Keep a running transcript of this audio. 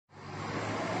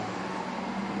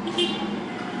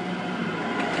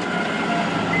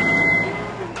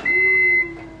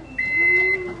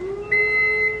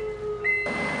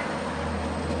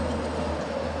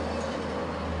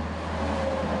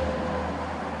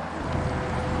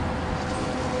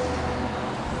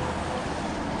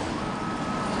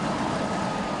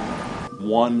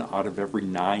1 out of every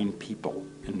 9 people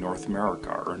in North America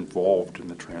are involved in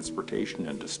the transportation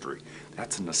industry.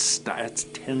 That's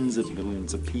tens of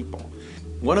millions of people.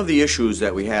 One of the issues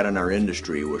that we had in our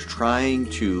industry was trying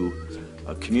to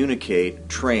communicate,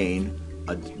 train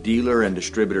a dealer and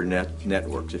distributor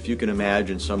networks. If you can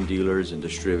imagine, some dealers and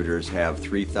distributors have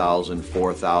 3,000,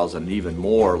 4,000, even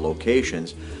more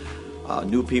locations.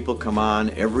 New people come on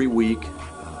every week.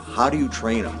 How do you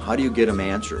train them? How do you get them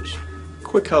answers?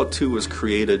 Quick How To was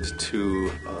created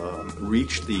to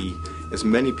reach as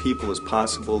many people as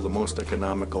possible the most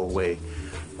economical way.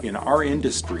 In our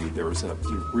industry, there's a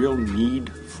real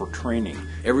need for training.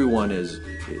 Everyone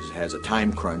has a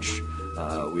time crunch.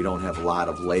 We don't have a lot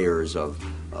of layers of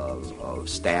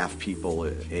staff people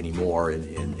anymore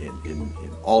in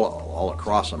all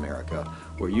across America,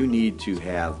 where you need to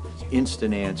have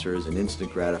instant answers and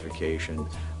instant gratification,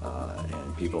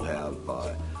 and people have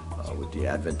with the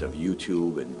advent of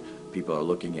YouTube, and people are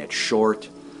looking at short,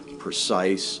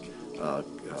 precise, and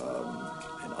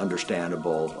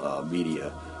understandable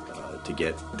media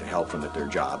to help them at their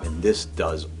job, and this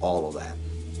does all of that.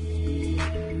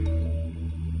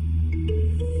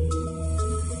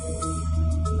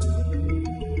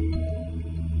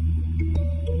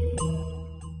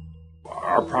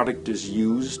 Our product is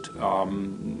used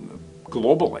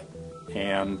globally,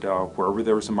 and wherever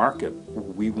there's a market,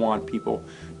 we want people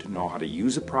to know how to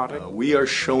use a product. We are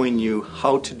showing you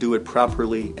how to do it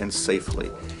properly and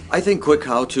safely. I think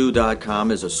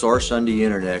QuickHowTo.com is a source on the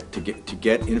internet to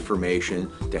get information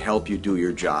to help you do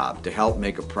your job, to help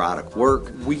make a product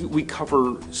work. We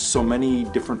cover so many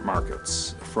different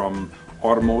markets, from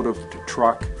automotive to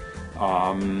truck,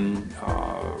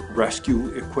 rescue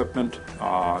equipment,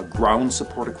 ground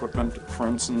support equipment, for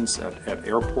instance, at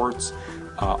airports.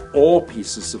 All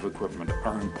pieces of equipment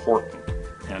are important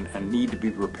and need to be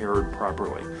repaired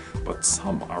properly, but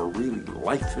some are really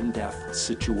life and death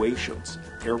situations.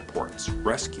 Airports,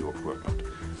 rescue equipment,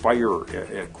 fire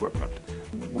equipment.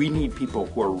 We need people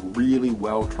who are really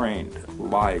well trained.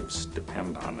 Lives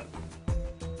depend on it.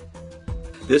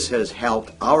 This has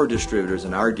helped our distributors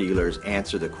and our dealers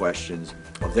answer the questions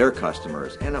of their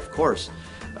customers, and of course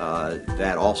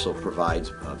that also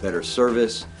provides better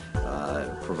service,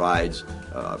 provides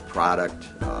product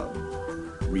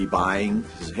rebuying.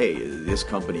 Hey, this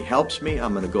company helps me,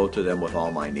 I'm going to go to them with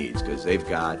all my needs because they've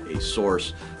got a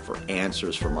source for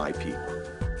answers for my people.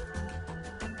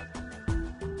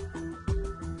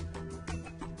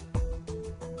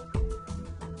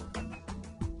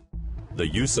 The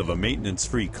use of a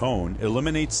maintenance-free cone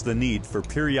eliminates the need for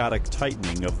periodic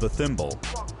tightening of the thimble.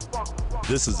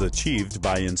 This is achieved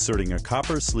by inserting a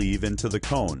copper sleeve into the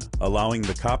cone, allowing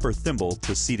the copper thimble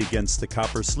to seat against the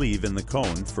copper sleeve in the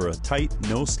cone for a tight,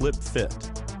 no-slip fit.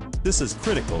 This is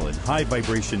critical in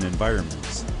high-vibration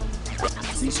environments.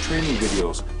 These training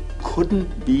videos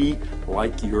couldn't be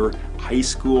like your high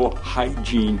school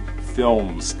hygiene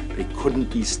films. They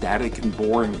couldn't be static and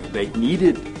boring. They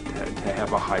needed to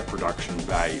have a high production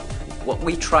value. What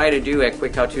we try to do at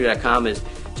QuickHowTo.com is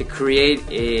to create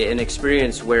an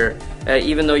experience where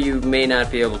even though you may not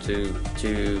be able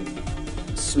to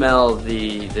smell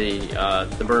the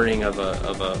burning of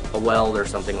a weld or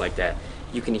something like that,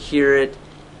 you can hear it,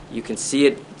 you can see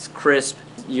it, it's crisp,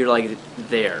 you're like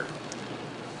there.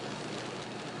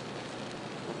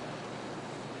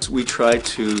 We try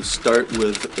to start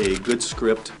with a good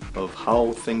script of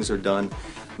how things are done.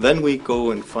 Then we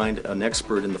go and find an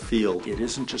expert in the field. It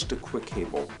isn't just a quick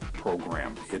cable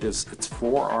program. It's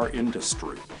for our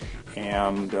industry.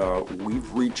 And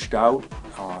we've reached out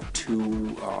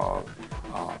to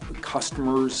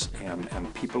customers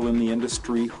and people in the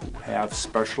industry who have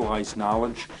specialized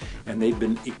knowledge, and they've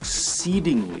been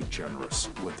exceedingly generous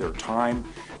with their time,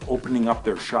 opening up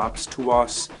their shops to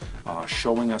us,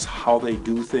 showing us how they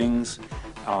do things,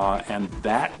 and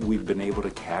that we've been able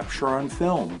to capture on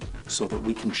film so that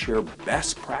we can share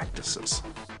best practices.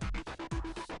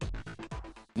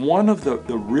 One of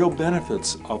the real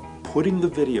benefits of putting the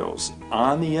videos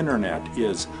on the internet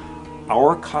is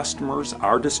our customers,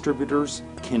 our distributors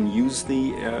can use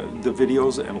the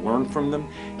videos and learn from them,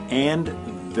 and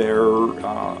they're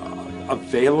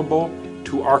available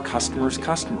to our customers'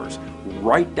 customers,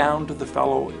 right down to the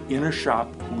fellow in a shop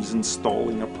who's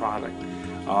installing a product.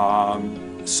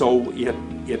 So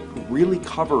it really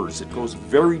covers, it goes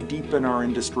very deep in our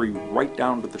industry, right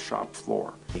down to the shop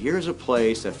floor. Here's a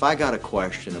place that if I got a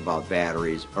question about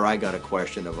batteries, or I got a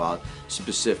question about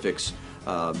specifics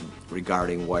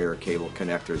regarding wire, cable,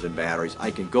 connectors, and batteries,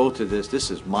 I can go to this.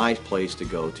 This is my place to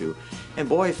go to. And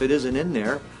boy, if it isn't in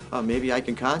there, maybe I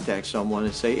can contact someone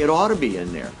and say it ought to be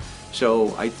in there.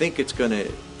 So I think it's going to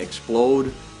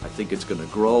explode. I think it's going to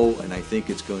grow, and I think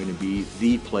it's going to be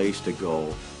the place to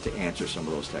go to answer some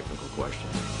of those technical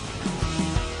questions.